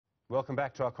Welcome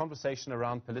back to our conversation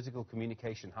around political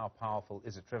communication. How powerful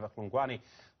is it? Trevor Hlungwani,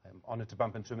 I'm honoured to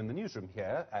bump into him in the newsroom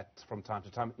here from time to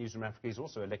time at Newzroom Afrika. He's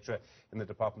also a lecturer in the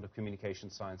Department of Communication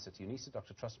Science at Unisa.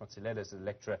 Dr. Trust Matsilele is a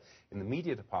lecturer in the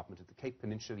Media Department at the Cape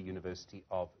Peninsula University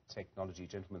of Technology.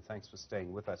 Gentlemen, thanks for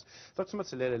staying with us. Dr.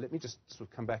 Matsilele, let me just sort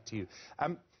of come back to you.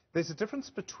 There's a difference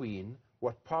between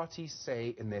what parties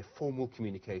say in their formal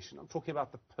communication. I'm talking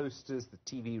about the posters, the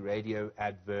TV, radio,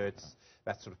 adverts,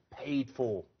 that sort of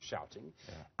paid-for shouting,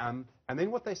 and then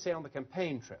what they say on the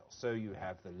campaign trail. So you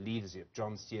have the leaders, you have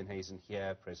John Steenhuisen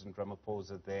here, President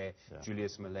Ramaphosa there,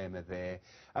 Julius Malema there.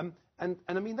 And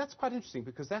I mean, that's quite interesting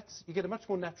because you get a much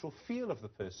more natural feel of the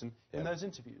person in those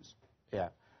interviews.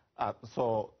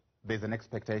 So there's an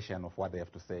expectation of what they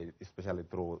have to say, especially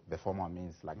through the formal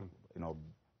means, like,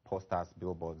 posters,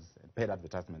 billboards, paid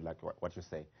advertisement, like what you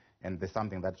say. And there's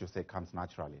something that you say comes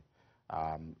naturally.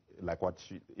 Like what,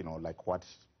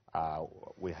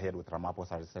 we heard with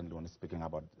Ramaphosa recently when speaking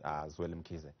about Zweli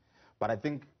Mkhize. But I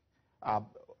think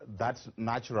that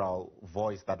natural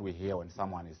voice that we hear when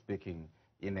someone is speaking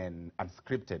in an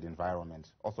unscripted environment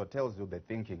also tells you the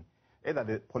thinking, either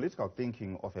the political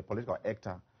thinking of a political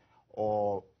actor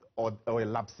or a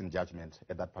lapse in judgment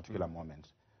at that particular moment.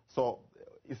 So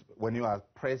when you are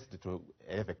pressed to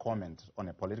have a comment on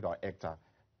a political actor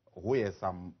who has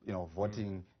some,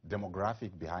 voting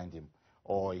demographic behind him,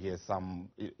 or he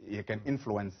can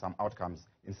influence some outcomes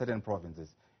in certain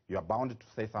provinces, you are bound to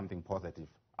say something positive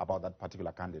about that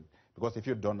particular candidate. Because if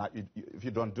you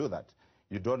don't do that,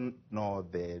 you don't know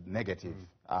the negative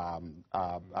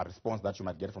response that you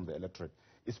might get from the electorate,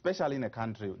 especially in a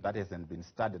country that hasn't been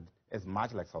studied as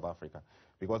much like South Africa,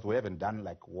 because we haven't done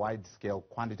like wide-scale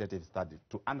quantitative study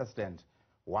to understand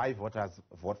why voters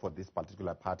vote for this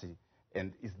particular party,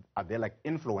 and are there like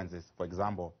influences, for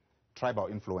example, tribal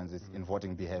influences in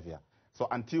voting behavior. So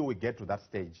until we get to that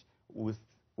stage, we'll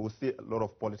see a lot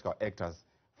of political actors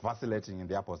vacillating in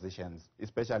their positions,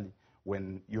 especially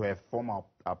when you have formal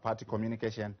party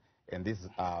communication and these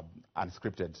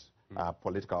unscripted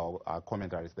political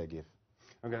commentaries they give.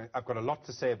 I've got a lot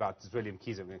to say about Zweli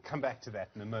Mkhize. I'm going to come back to that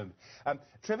in a moment.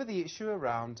 Trevor, the issue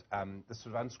around the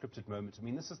sort of unscripted moment, I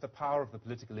mean, this is the power of the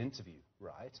political interview,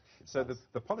 right? So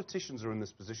the politicians are in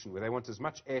this position where they want as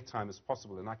much airtime as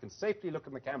possible, and I can safely look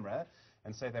in the camera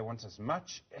and say they want as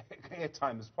much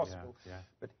airtime as possible.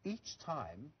 But each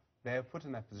time they are put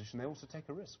in that position, they also take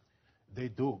a risk. They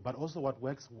do, but also what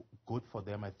works good for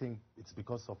them, I think it's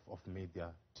because of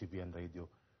media, TV and radio.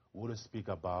 We always speak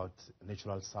about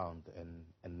natural sound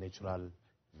and natural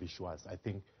visuals. I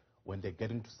think when they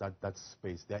get into that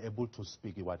space, they're able to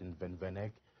speak what in Van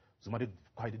Eyck. Zuma did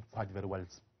quite very well,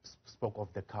 spoke off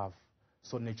the cuff,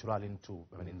 so natural in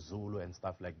Zulu and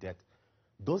stuff like that.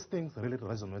 Those things really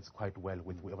resonate quite well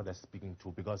with whoever they're speaking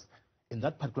to, because in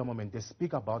that particular moment, they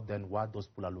speak about then what those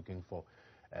people are looking for.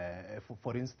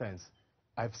 For instance,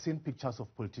 I've seen pictures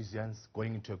of politicians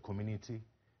going into a community,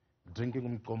 drinking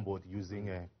umqombothi using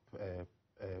a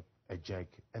jug,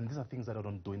 and these are things that they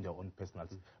don't do in their own personal,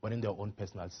 but in their own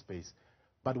personal space.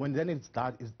 But when then it's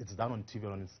done on TV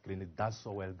or on screen, it does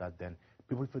so well that then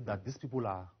people feel that these people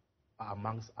are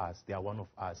amongst us, they are one of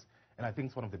us, and I think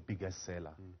it's one of the biggest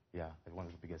seller. One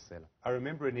of the biggest seller. I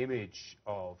remember an image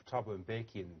of Thabo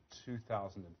Mbeki in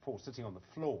 2004 sitting on the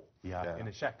floor in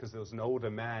a shack because there was an older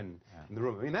man in the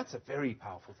room. I mean, that's a very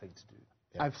powerful thing to do.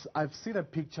 I've seen a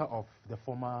picture of the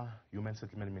former Human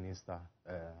Settlement Minister,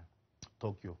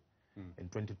 Tokyo, in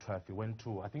 2012. He went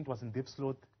to, I think it was in Deep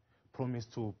Slot,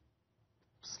 promised to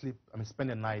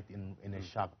spend a night in a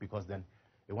shack because then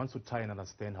he wants to try and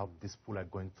understand how these people are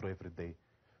going through every day.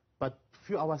 But a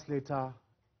few hours later,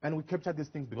 and we captured these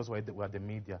things because we're the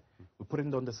media. We put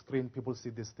it on the screen, people see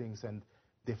these things, and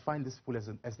they find these people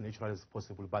as natural as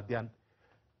possible. But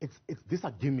these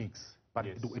are gimmicks. But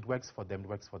it works for them,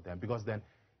 because then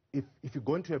if you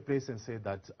go into a place and say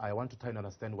that I want to try and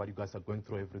understand what you guys are going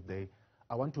through every day,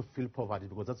 I want to feel poverty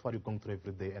because that's what you're going through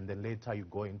every day, and then later you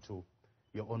go into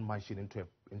your own machine,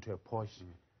 into a posh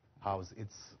house.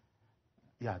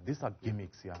 These are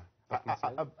gimmicks,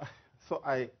 So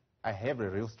I have a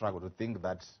real struggle to think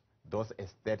that those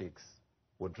aesthetics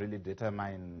would really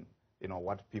determine,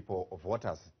 what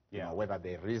voters, whether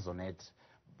they resonate.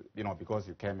 Because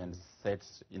you came and sat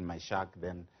in my shack,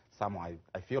 then somehow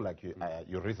I feel like you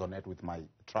resonate with my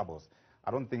troubles.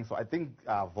 I don't think so. I think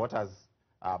voters,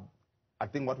 I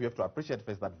think what we have to appreciate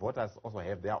first, that voters also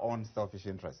have their own selfish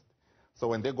interest. So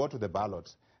when they go to the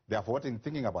ballot, they are voting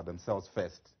thinking about themselves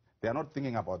first. They are not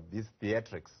thinking about these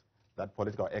theatrics that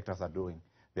political actors are doing.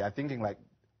 They are thinking like,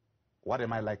 what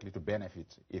am I likely to benefit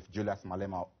if Julius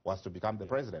Malema was to become the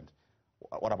president?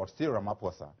 What about Cyril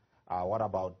Ramaphosa? What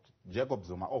about Jacob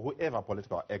Zuma or whoever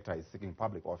political actor is seeking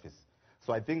public office?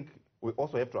 So I think we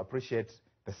also have to appreciate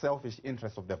the selfish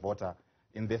interest of the voter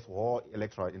in this whole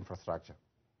electoral infrastructure.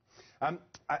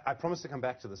 I promised to come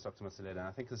back to this, Dr. Matsilele, and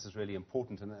I think this is really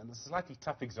important, and it's a slightly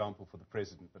tough example for the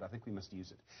President, but I think we must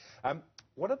use it.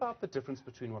 What about the difference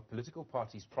between what political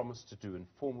parties promise to do in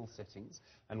formal settings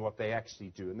and what they actually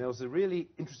do? And there was a really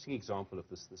interesting example of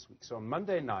this week. So on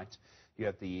Monday night, you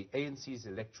had the ANC's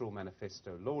electoral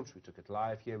manifesto launch. We took it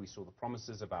live here. We saw the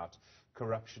promises about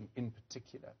corruption in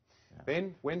particular. Yeah.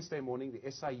 Then, Wednesday morning, the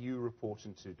SIU report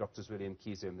into Dr. Zweli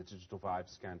Mkhize and the Digital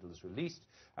Vibe scandal is released.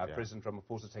 President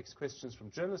Ramaphosa takes questions from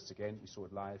journalists. Again, we saw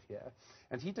it live here.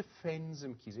 And he defends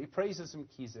Mkhize. He praises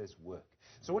Mkhize's work.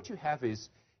 So what you have is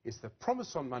the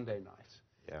promise on Monday night.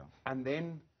 Yeah. And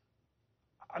then,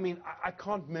 I mean, I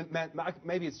can't,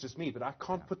 maybe it's just me, but I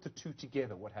can't put the two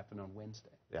together, what happened on Wednesday.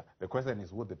 Yeah. The question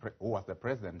is who was the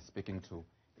President speaking to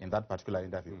in that particular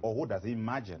interview? Or who does he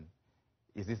imagine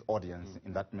is his audience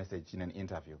in that message in an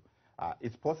interview?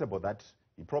 It's possible that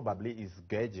he probably is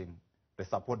gauging the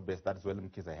support base that Zweli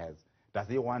Mkhize has. Does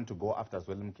he want to go after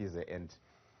Zweli Mkhize and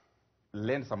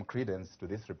lend some credence to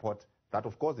this report that,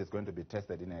 of course, is going to be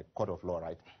tested in a court of law,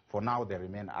 right? For now, there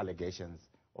remain allegations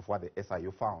of what the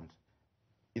SIU found.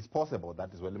 It's possible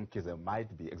that Zweli Mkhize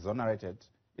might be exonerated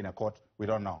in a court. We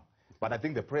don't know. But I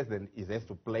think the President has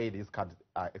to play this card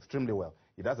extremely well.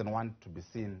 He doesn't want to be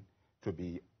seen to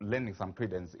be lending some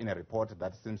credence in a report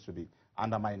that seems to be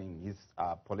undermining his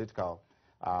political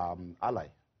ally.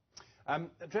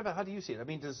 Trevor, how do you see it? I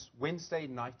mean, does Wednesday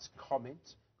night's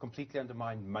comment completely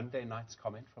undermine Monday night's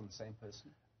comment from the same person?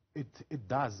 It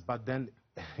does, but then,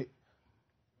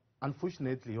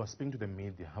 unfortunately, he was speaking to the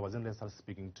media. I wasn't necessarily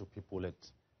speaking to people at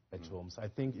home. So I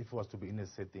think if he was to be in a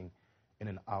setting, in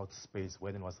an out space,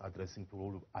 where he was addressing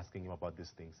people, asking him about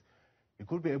these things, he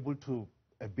could be able to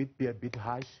be a bit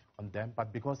harsh on them,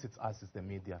 but because it's us, it's the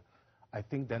media, I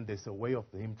think then there's a way of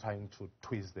him trying to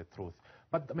twist the truth.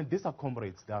 But, I mean, these are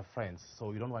comrades, they are friends,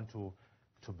 so you don't want to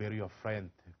bury your friend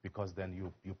because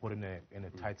then you put in a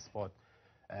tight spot.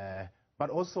 But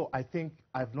also, I think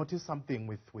I've noticed something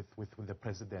with the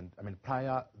President. I mean,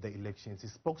 prior the elections, he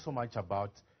spoke so much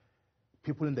about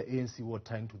people in the ANC who were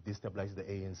trying to destabilize the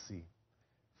ANC.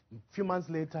 A few months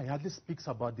later, he hardly speaks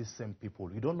about these same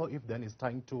people. You don't know if then he's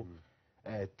trying to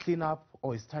clean up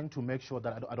or he's trying to make sure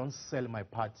that I don't sell my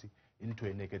party into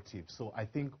a negative. So I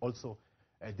think also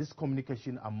this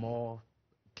communication are more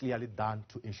clearly done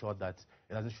to ensure that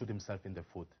he doesn't shoot himself in the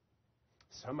foot.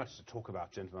 So much to talk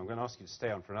about, gentlemen. I'm going to ask you to stay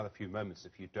on for another few moments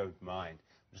if you don't mind.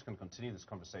 I'm just going to continue this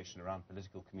conversation around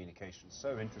political communication.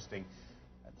 So interesting.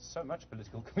 And so much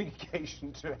political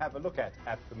communication to have a look at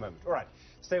the moment. All right,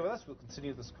 stay with us. We'll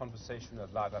continue this conversation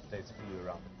with live updates for you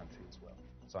around the country as well.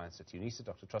 Science at Unisa,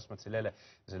 Dr. Trust Matsilele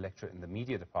is a lecturer in the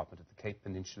media department at the Cape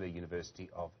Peninsula University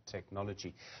of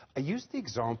Technology. I used the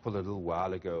example a little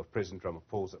while ago of President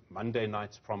Ramaphosa, Monday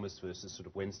night's promise versus sort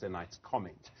of Wednesday night's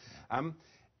comment.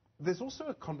 There's also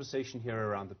a conversation here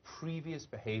around the previous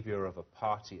behavior of a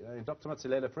party. Dr.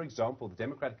 Matsilele, for example, the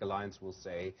Democratic Alliance will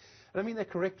say, and I mean they're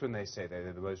correct when they say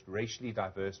they're the most racially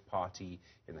diverse party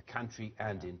in the country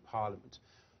and in Parliament.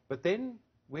 But then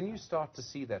when you start to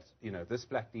see that, you know, this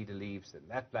black leader leaves, then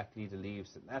that black leader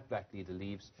leaves, then that black leader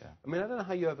leaves, I mean, I don't know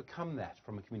how you overcome that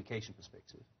from a communication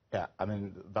perspective. Yeah, I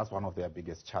mean, that's one of their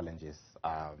biggest challenges,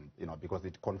 you know, because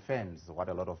it confirms what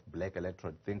a lot of black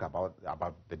electorate think about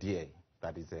the DA.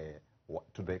 That is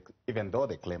even though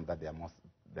they claim that they are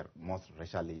the most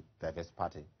racially diverse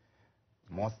party,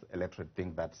 most electorate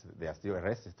think that they are still a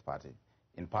racist party,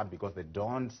 in part because they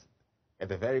don't, at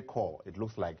the very core, it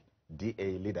looks like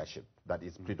DA leadership that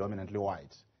is predominantly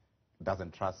white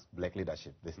doesn't trust black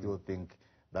leadership. They still think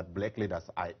that black leaders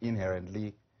are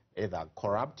inherently either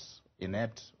corrupt,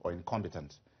 inept, or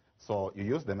incompetent. So you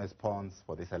use them as pawns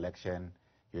for this election.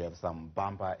 You have some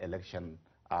bumper election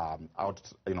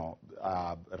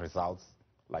results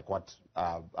like what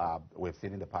we've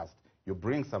seen in the past. You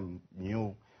bring some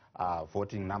new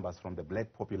voting numbers from the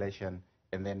black population,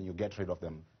 and then you get rid of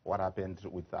them. What happened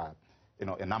with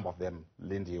a number of them,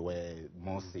 Lindiwe,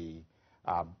 Mosi,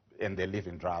 and they live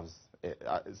in drafts.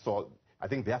 So I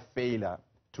think their failure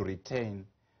to retain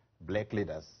black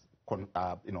leaders,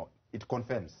 it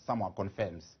confirms, somewhat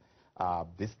confirms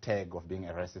this tag of being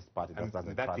a racist party. And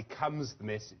that becomes the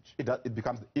message.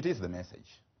 It is the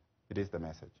message. It is the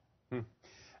message.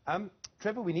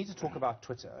 Trevor, we need to talk about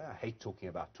Twitter. I hate talking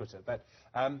about Twitter, but,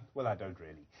 well, I don't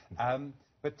really.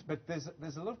 But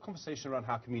there's a lot of conversation around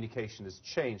how communication has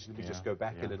changed. Let me just go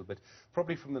back a little bit.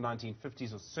 Probably from the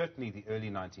 1950s or certainly the early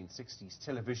 1960s,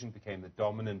 television became the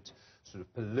dominant sort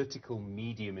of political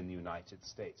medium in the United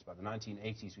States. By the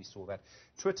 1980s, we saw that.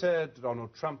 Twitter,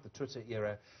 Donald Trump, the Twitter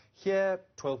era. Here,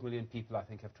 12 million people, I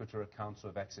think, have Twitter accounts or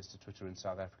have access to Twitter in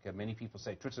South Africa. Many people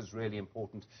say Twitter is really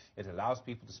important. It allows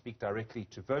people to speak directly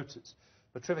to voters.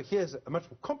 But Trevor, here's a much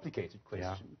more complicated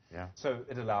question. So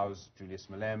it allows Julius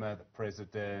Malema, the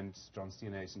president, John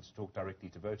Steenhuisen to talk directly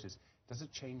to voters. Does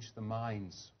it change the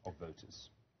minds of voters?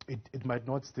 It might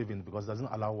not, Stephen, because it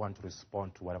doesn't allow one to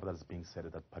respond to whatever that's being said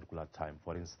at that particular time.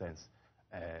 For instance,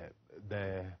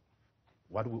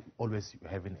 what we always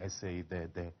have in SA,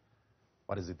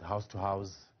 what is it,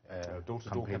 house-to-house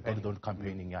door-to-door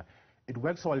campaigning. It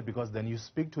works well because then you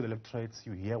speak to the electorates,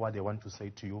 you hear what they want to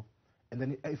say to you, and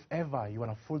then if ever you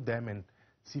want to fool them and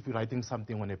see if you're writing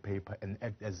something on a paper and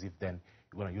act as if then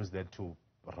you're going to use that to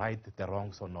right the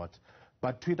wrongs or not.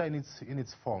 But Twitter in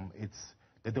its form,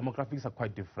 the demographics are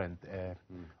quite different.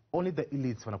 Only the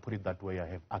elites, when I put it that way, I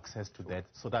have access to that,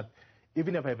 so that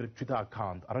even if I have a Twitter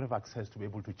account, I don't have access to be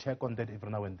able to check on that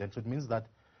every now and then. So it means that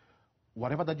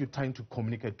whatever that you're trying to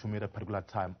communicate to me at a particular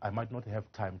time, I might not have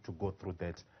time to go through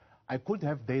that. I could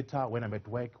have data when I'm at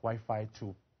work, Wi-Fi,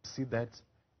 to see that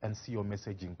and see your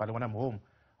messaging. But when I'm home,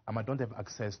 I might not have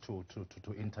access to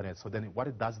internet. So then what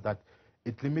it does that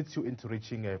it limits you into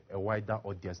reaching a wider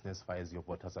audience as far as your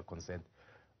voters are concerned.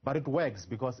 But it works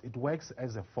because it works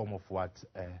as a form of what?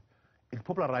 It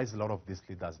popularizes a lot of these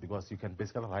leaders because you can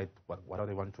basically write whatever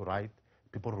they want to write.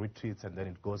 People retweet and then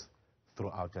it goes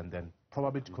throughout and then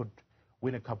probably it could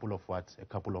win a couple of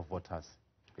voters.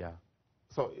 Yeah.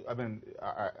 So, I mean,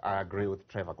 I agree with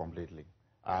Trevor completely.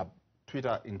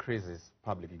 Twitter increases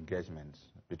public engagement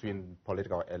between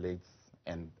political elites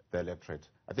and the electorate.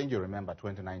 I think you remember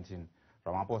 2019,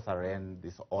 Ramaphosa ran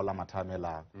this Ola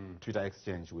Matamela Twitter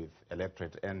exchange with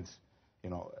electorate, and you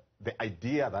know the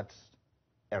idea that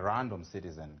a random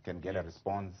citizen can get a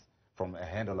response from a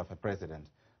handle of a president,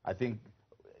 I think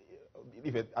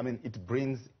it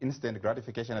brings instant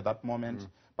gratification at that moment,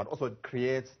 but also it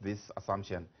creates this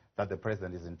assumption that the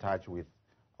president is in touch with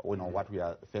what we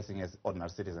are facing as ordinary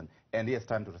citizens, and he has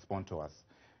time to respond to us.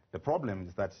 The problem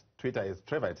is that Twitter, as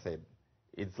Trevor had said,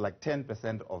 it's like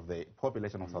 10% of the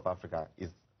population of South Africa is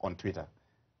on Twitter.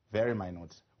 Very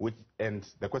minute. And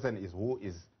the question is, who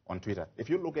is on Twitter? If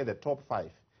you look at the top 5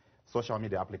 social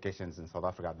media applications in South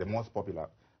Africa, the most popular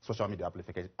social media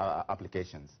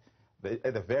applications,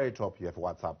 at the very top you have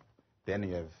WhatsApp, then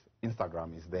you have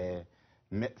Instagram is there,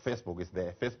 Facebook is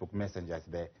there, Facebook Messenger is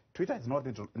there. Twitter is not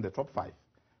in the top 5,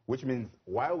 which means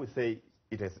while we say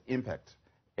it has impact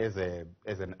as a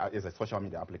social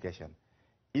media application,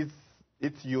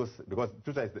 its use, because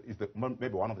Twitter is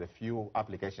maybe one of the few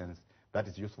applications that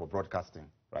is used for broadcasting,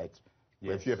 right?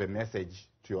 Yes. If you have a message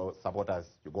to your supporters,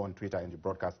 you go on Twitter and you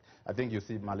broadcast. I think you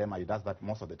see Malema, he does that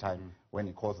most of the time when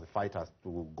he calls the fighters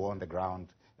to go on the ground.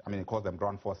 I mean, he calls them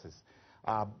ground forces.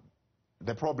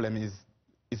 The problem is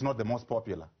it's not the most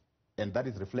popular, and that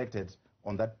is reflected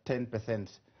on that 10%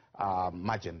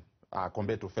 margin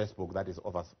compared to Facebook, that is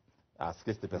over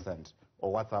 60%,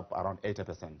 or WhatsApp around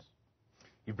 80%.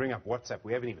 You bring up WhatsApp.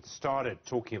 We haven't even started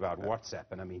talking about WhatsApp,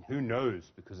 and I mean, who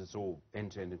knows, because it's all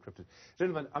end-to-end encrypted.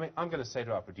 Gentlemen, I mean, I'm going to say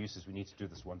to our producers, we need to do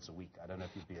this once a week. I don't know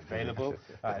if you'd be available.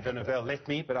 I don't know if they'll let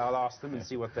me, but I'll ask them and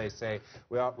see what they say.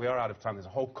 We are out of time. There's a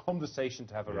whole conversation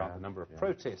to have around the number of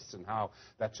protests and how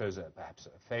that shows perhaps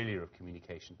a failure of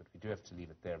communication, but we do have to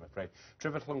leave it there, I'm afraid.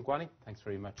 Trevor Hlungwani, thanks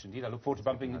very much indeed. I look forward to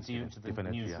bumping into you into the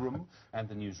newsroom and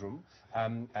the newsroom.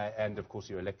 And, of course,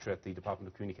 you're a lecturer at the Department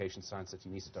of Communication Science at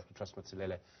Unisa, Dr. Trust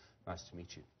Matsilele. Nice to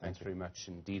meet you. Thanks very much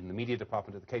indeed. In the media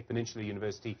department at the Cape Peninsula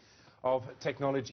University of Technology.